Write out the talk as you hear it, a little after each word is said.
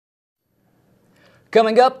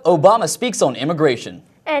Coming up, Obama speaks on immigration.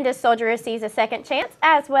 And a soldier receives a second chance,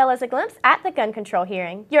 as well as a glimpse at the gun control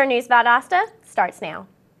hearing. Your News Valdosta starts now.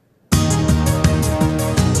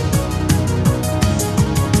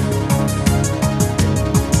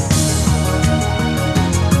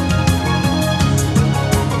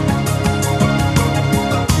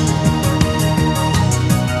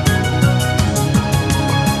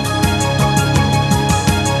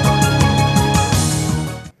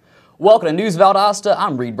 Welcome to News Valdosta.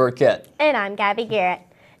 I'm Reed Burkett. And I'm Gabby Garrett.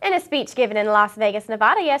 In a speech given in Las Vegas,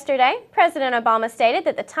 Nevada yesterday, President Obama stated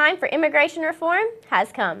that the time for immigration reform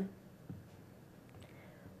has come.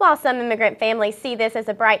 While some immigrant families see this as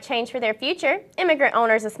a bright change for their future, immigrant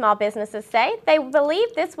owners of small businesses say they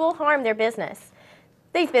believe this will harm their business.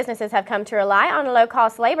 These businesses have come to rely on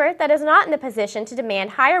low-cost labor that is not in the position to demand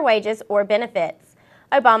higher wages or benefits.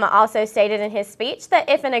 Obama also stated in his speech that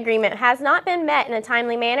if an agreement has not been met in a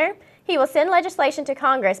timely manner, he will send legislation to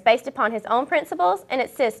Congress based upon his own principles and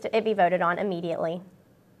insist it be voted on immediately.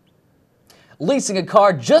 Leasing a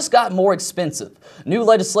car just got more expensive. New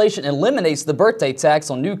legislation eliminates the birthday tax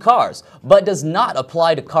on new cars, but does not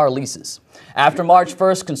apply to car leases. After March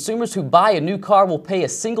 1st, consumers who buy a new car will pay a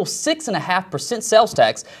single 6.5% sales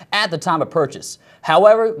tax at the time of purchase.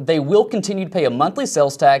 However, they will continue to pay a monthly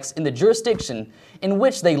sales tax in the jurisdiction in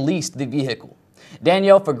which they leased the vehicle.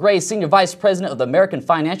 Danielle Fagray, Senior Vice President of the American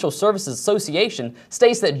Financial Services Association,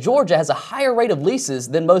 states that Georgia has a higher rate of leases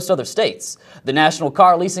than most other states. The national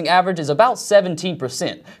car leasing average is about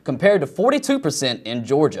 17%, compared to 42% in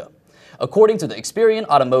Georgia, according to the Experian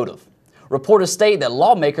Automotive. Reporters state that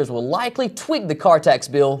lawmakers will likely tweak the car tax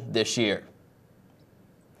bill this year.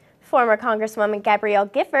 Former Congresswoman Gabrielle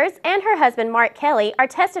Giffords and her husband Mark Kelly are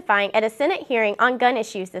testifying at a Senate hearing on gun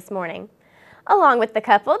issues this morning. Along with the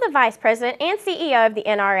couple, the Vice President and CEO of the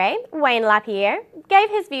NRA, Wayne LaPierre, gave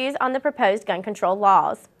his views on the proposed gun control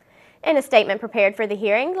laws. In a statement prepared for the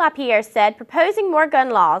hearing, LaPierre said proposing more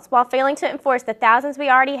gun laws while failing to enforce the thousands we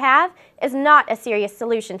already have is not a serious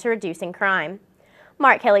solution to reducing crime.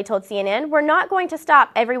 Mark Kelly told CNN, "We're not going to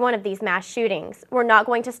stop every one of these mass shootings. We're not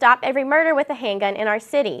going to stop every murder with a handgun in our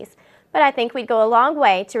cities. But I think we'd go a long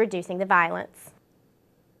way to reducing the violence."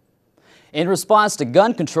 In response to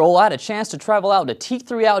gun control, I had a chance to travel out to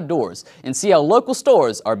T3 Outdoors and see how local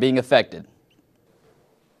stores are being affected.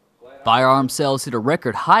 Firearm sales hit a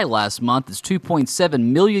record high last month as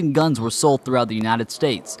 2.7 million guns were sold throughout the United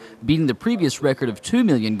States, beating the previous record of 2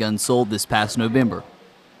 million guns sold this past November.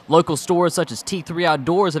 Local stores such as T3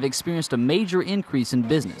 Outdoors have experienced a major increase in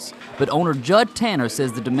business, but owner Judd Tanner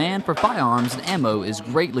says the demand for firearms and ammo is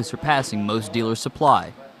greatly surpassing most dealers'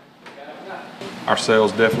 supply. Our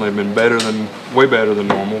sales definitely have been way better than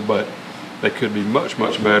normal, but they could be much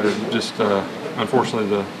better. Just unfortunately,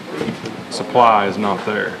 the supply is not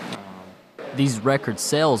there. These record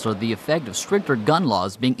sales are the effect of stricter gun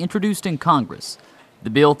laws being introduced in Congress. The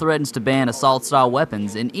bill threatens to ban assault-style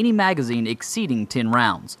weapons in any magazine exceeding 10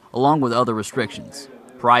 rounds, along with other restrictions.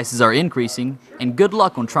 Prices are increasing, and good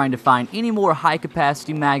luck on trying to find any more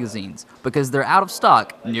high-capacity magazines because they're out of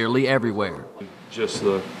stock nearly everywhere. Just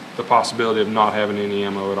the possibility of not having any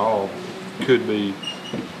ammo at all could be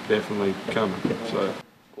definitely coming. So,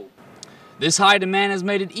 this high demand has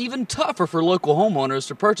made it even tougher for local homeowners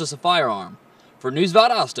to purchase a firearm. For News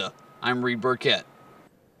Valdosta, I'm Reed Burkett.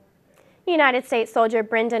 United States soldier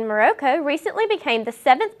Brendan Morocco recently became the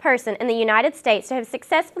 7th person in the United States to have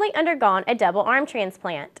successfully undergone a double arm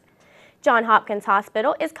transplant. Johns Hopkins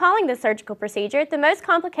Hospital is calling the surgical procedure the most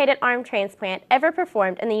complicated arm transplant ever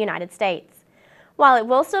performed in the United States. While it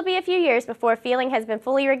will still be a few years before feeling has been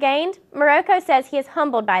fully regained, Morocco says he is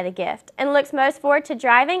humbled by the gift and looks most forward to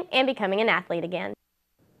driving and becoming an athlete again.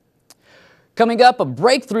 Coming up, a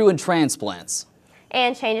breakthrough in transplants.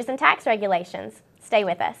 And changes in tax regulations. Stay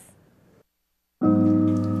with us.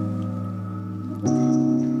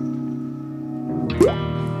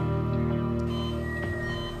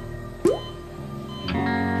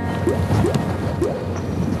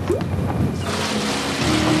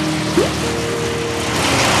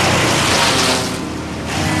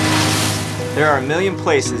 There are a million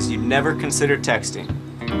places you'd never consider texting.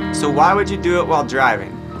 So why would you do it while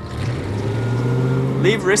driving?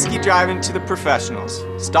 Leave risky driving to the professionals.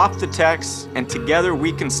 Stop the texts, and together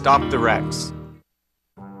we can stop the wrecks.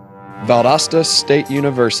 Valdosta State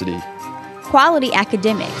University. Quality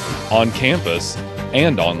academics. On campus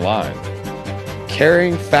and online.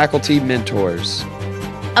 Caring faculty mentors.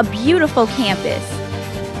 A beautiful campus.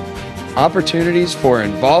 Opportunities for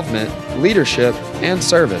involvement, leadership, and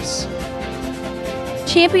service.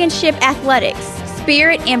 Championship athletics,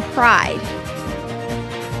 spirit and pride.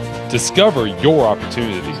 Discover your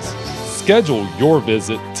opportunities. Schedule your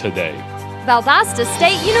visit today. Valdosta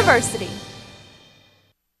State University.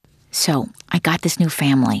 So, I got this new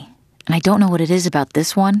family, and I don't know what it is about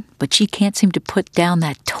this one, but she can't seem to put down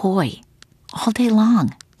that toy all day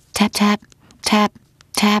long. Tap, tap, tap,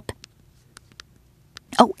 tap.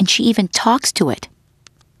 Oh, and she even talks to it.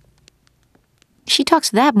 She talks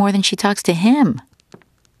to that more than she talks to him.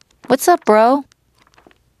 What's up, bro?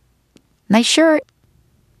 Nice shirt.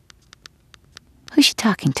 Who's she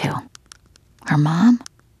talking to? Her mom?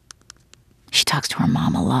 She talks to her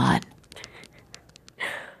mom a lot.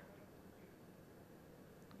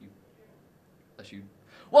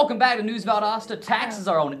 Welcome back to News Valdosta. Taxes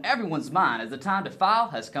are on everyone's mind as the time to file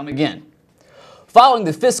has come again. Following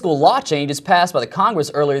the fiscal law changes passed by the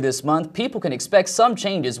Congress earlier this month, people can expect some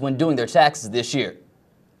changes when doing their taxes this year.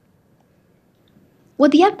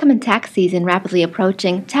 With the upcoming tax season rapidly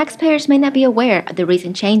approaching, taxpayers may not be aware of the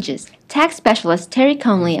recent changes. Tax specialist Terry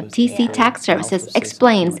Conley of TC Tax Services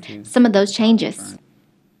explains some of those changes.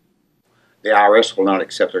 The IRS will not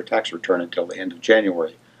accept their tax return until the end of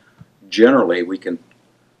January. Generally, we can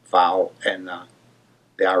file and the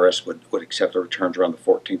IRS would accept the returns around the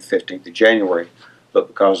 14th, 15th of January, but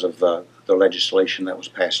because of the legislation that was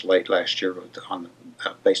passed late last year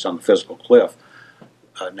based on the fiscal cliff,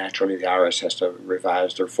 naturally the IRS has to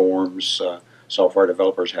revise their forms. Software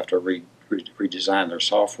developers have to redesign their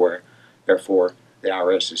software. Therefore, the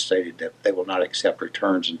IRS has stated that they will not accept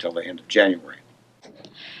returns until the end of January.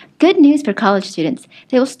 Good news for college students.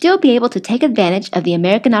 They will still be able to take advantage of the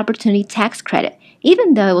American Opportunity Tax Credit.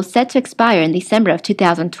 Even though it was set to expire in December of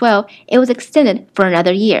 2012, it was extended for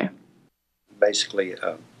another year. Basically,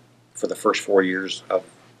 for the first 4 years of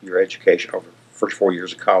your education, or first 4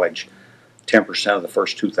 years of college, 10% of the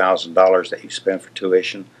first $2,000 that you spend for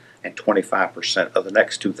tuition and 25% of the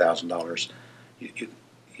next $2,000,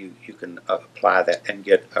 you can apply that and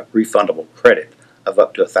get a refundable credit of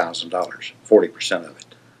up to $1,000, 40% of it.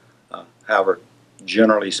 However,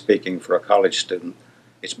 generally speaking, for a college student,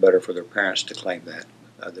 it's better for their parents to claim that.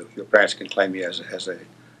 Your parents can claim you as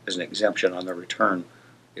an exemption on their return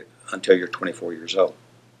until you're 24 years old.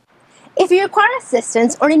 If you require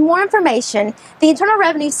assistance or need more information, the Internal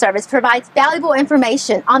Revenue Service provides valuable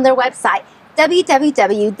information on their website,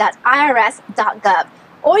 www.irs.gov,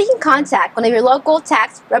 or you can contact one of your local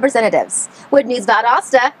tax representatives. With News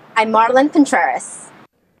Valdosta, I'm Marlon Contreras.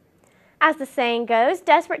 As the saying goes,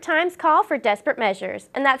 desperate times call for desperate measures,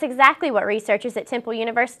 and that's exactly what researchers at Temple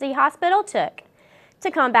University Hospital took.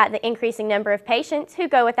 To combat the increasing number of patients who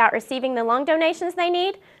go without receiving the lung donations they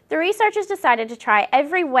need, the researchers decided to try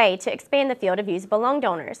every way to expand the field of usable lung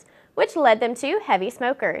donors, which led them to heavy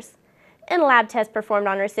smokers. In lab tests performed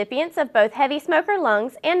on recipients of both heavy smoker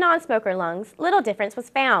lungs and non-smoker lungs, little difference was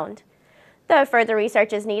found. Though further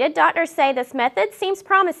research is needed, doctors say this method seems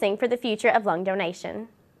promising for the future of lung donation.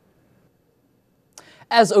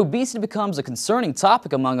 As obesity becomes a concerning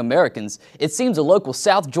topic among Americans, it seems a local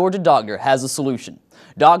South Georgia doctor has a solution.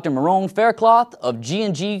 Dr. Marone Faircloth of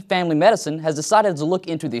G&G Family Medicine has decided to look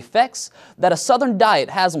into the effects that a southern diet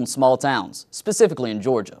has on small towns, specifically in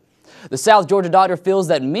Georgia. The South Georgia doctor feels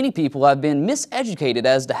that many people have been miseducated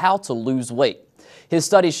as to how to lose weight. His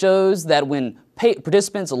study shows that when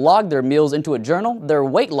participants logged their meals into a journal, their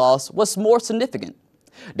weight loss was more significant.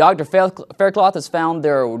 Dr. Faircloth has found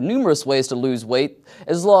there are numerous ways to lose weight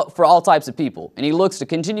for all types of people, and he looks to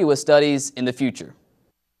continue with studies in the future.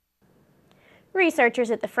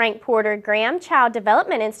 Researchers at the Frank Porter Graham Child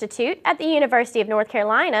Development Institute at the University of North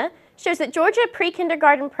Carolina shows that Georgia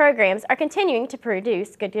pre-kindergarten programs are continuing to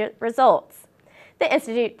produce good results. The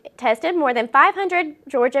institute tested more than 500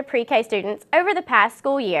 Georgia pre-K students over the past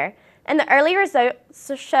school year, and the early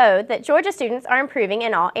results showed that Georgia students are improving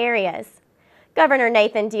in all areas. Governor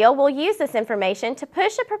Nathan Deal will use this information to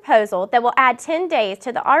push a proposal that will add 10 days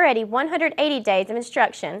to the already 180 days of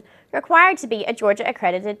instruction required to be a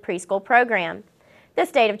Georgia-accredited preschool program. The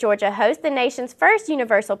state of Georgia hosts the nation's first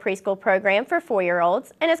universal preschool program for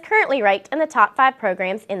 4-year-olds and is currently ranked in the top 5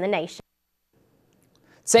 programs in the nation.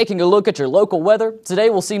 Taking a look at your local weather, today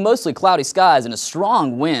we'll see mostly cloudy skies and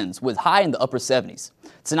strong winds with high in the upper 70s.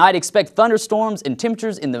 Tonight expect thunderstorms and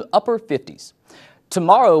temperatures in the upper 50s.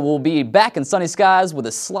 Tomorrow we'll be back in sunny skies with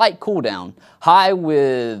a slight cool down. High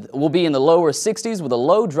will be in the lower 60s with a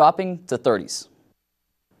low dropping to 30s.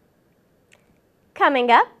 Coming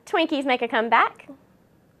up, Twinkies make a comeback.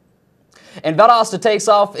 And Valdosta takes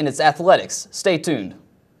off in its athletics. Stay tuned.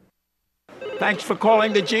 Thanks for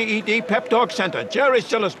calling the GED Pep Talk Center. Jerry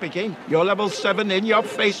Stiller speaking. Your level 7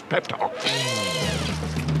 in-your-face pep talk.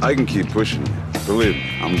 I can keep pushing you. Believe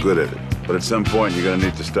me, I'm good at it. But at some point, you're going to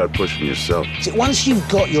need to start pushing yourself. See, once you've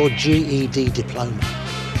got your GED diploma,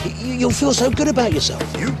 you'll feel so good about yourself.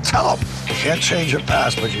 You tell them. Can't change your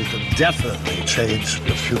past, but you can definitely change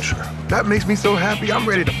your future. That makes me so happy, I'm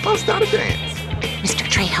ready to bust out a dance. Mr.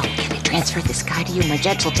 Trejo, can I transfer this guy to you? My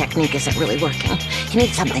gentle technique isn't really working. You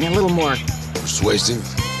need something a little more persuasive.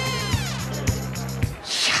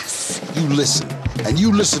 Yes. You listen, and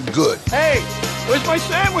you listen good. Hey, where's my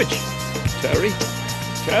sandwich? Terry?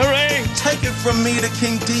 Terry! Take it from me, the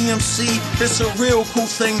King DMC. It's a real cool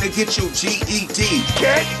thing to get your GED.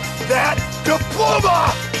 Get that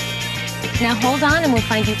diploma! Now hold on and we'll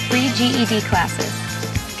find you free GED classes.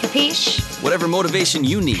 Capiche? Whatever motivation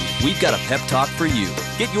you need, we've got a pep talk for you.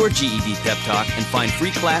 Get your GED pep talk and find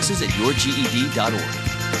free classes at yourged.org.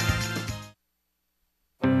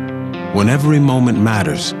 When every moment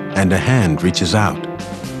matters and a hand reaches out,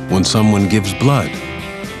 when someone gives blood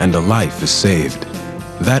and a life is saved,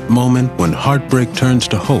 that moment when heartbreak turns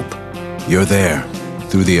to hope, you're there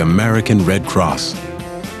through the American Red Cross.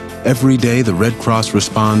 Every day, the Red Cross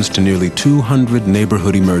responds to nearly 200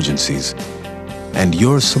 neighborhood emergencies, and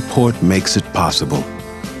your support makes it possible.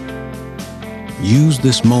 Use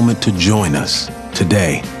this moment to join us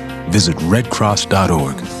today. Visit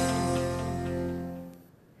redcross.org.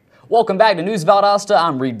 Welcome back to News Valdosta.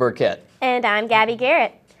 I'm Reed Burkett. And I'm Gabby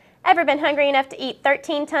Garrett. Ever been hungry enough to eat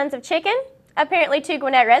 13 tons of chicken? Apparently 2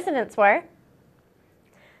 Gwinnett residents were.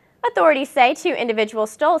 Authorities say 2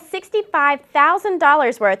 individuals stole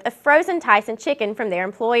 $65,000 worth of frozen Tyson chicken from their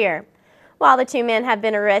employer. While the 2 men have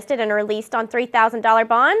been arrested and released on $3,000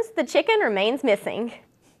 bonds, the chicken remains missing.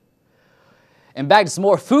 And back to some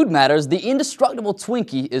more food matters, the indestructible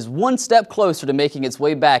Twinkie is one step closer to making its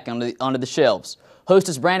way back onto the shelves.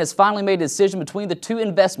 Hostess brand has finally made a decision between the 2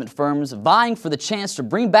 investment firms vying for the chance to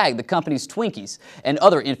bring back the company's Twinkies and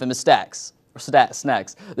other infamous snacks.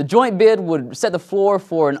 The joint bid would set the floor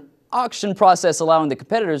for an auction process allowing the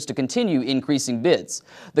competitors to continue increasing bids.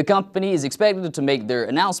 The company is expected to make their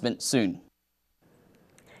announcement soon.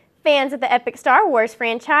 Fans of the epic Star Wars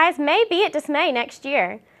franchise may be at dismay next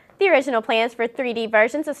year. The original plans for 3D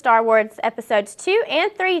versions of Star Wars Episodes 2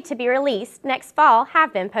 and 3 to be released next fall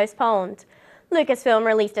have been postponed. Lucasfilm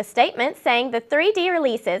released a statement saying the 3D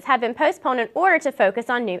releases have been postponed in order to focus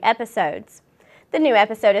on new episodes. The new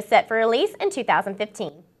episode is set for release in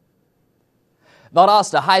 2015.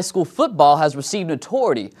 Valdosta High School football has received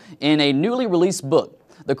notoriety in a newly released book.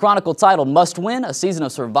 The chronicle titled Must Win, A Season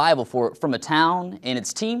of Survival from a Town and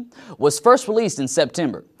Its Team was first released in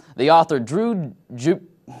September. The author Drew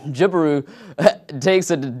Jibaru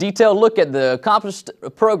takes a detailed look at the accomplished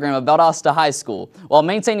program of Valdosta High School while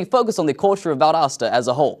maintaining focus on the culture of Valdosta as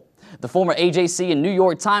a whole. The former AJC and New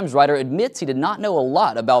York Times writer admits he did not know a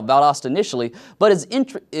lot about Valdosta initially, but his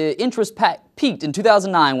interest peaked in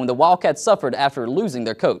 2009 when the Wildcats suffered after losing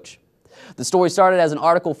their coach. The story started as an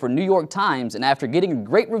article for New York Times, and after getting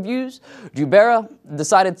great reviews, Jubera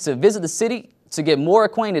decided to visit the city to get more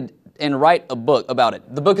acquainted and write a book about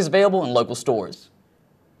it. The book is available in local stores.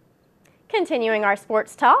 Continuing our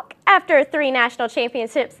sports talk, after 3 national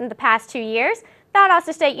championships in the past 2 years,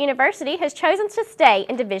 Valdosta State University has chosen to stay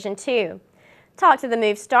in Division II. Talk of the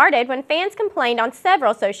move started when fans complained on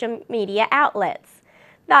several social media outlets.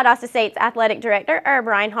 Valdosta State's athletic director, Herb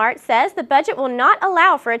Reinhardt, says the budget will not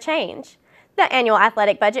allow for a change. The annual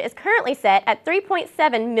athletic budget is currently set at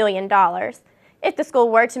 $3.7 million. If the school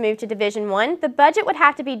were to move to Division I, the budget would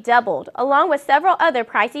have to be doubled, along with several other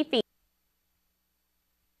pricey fees.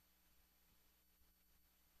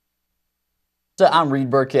 I'm Reed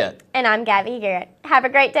Burkett. And I'm Gabby Garrett. Have a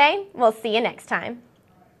great day. We'll see you next time.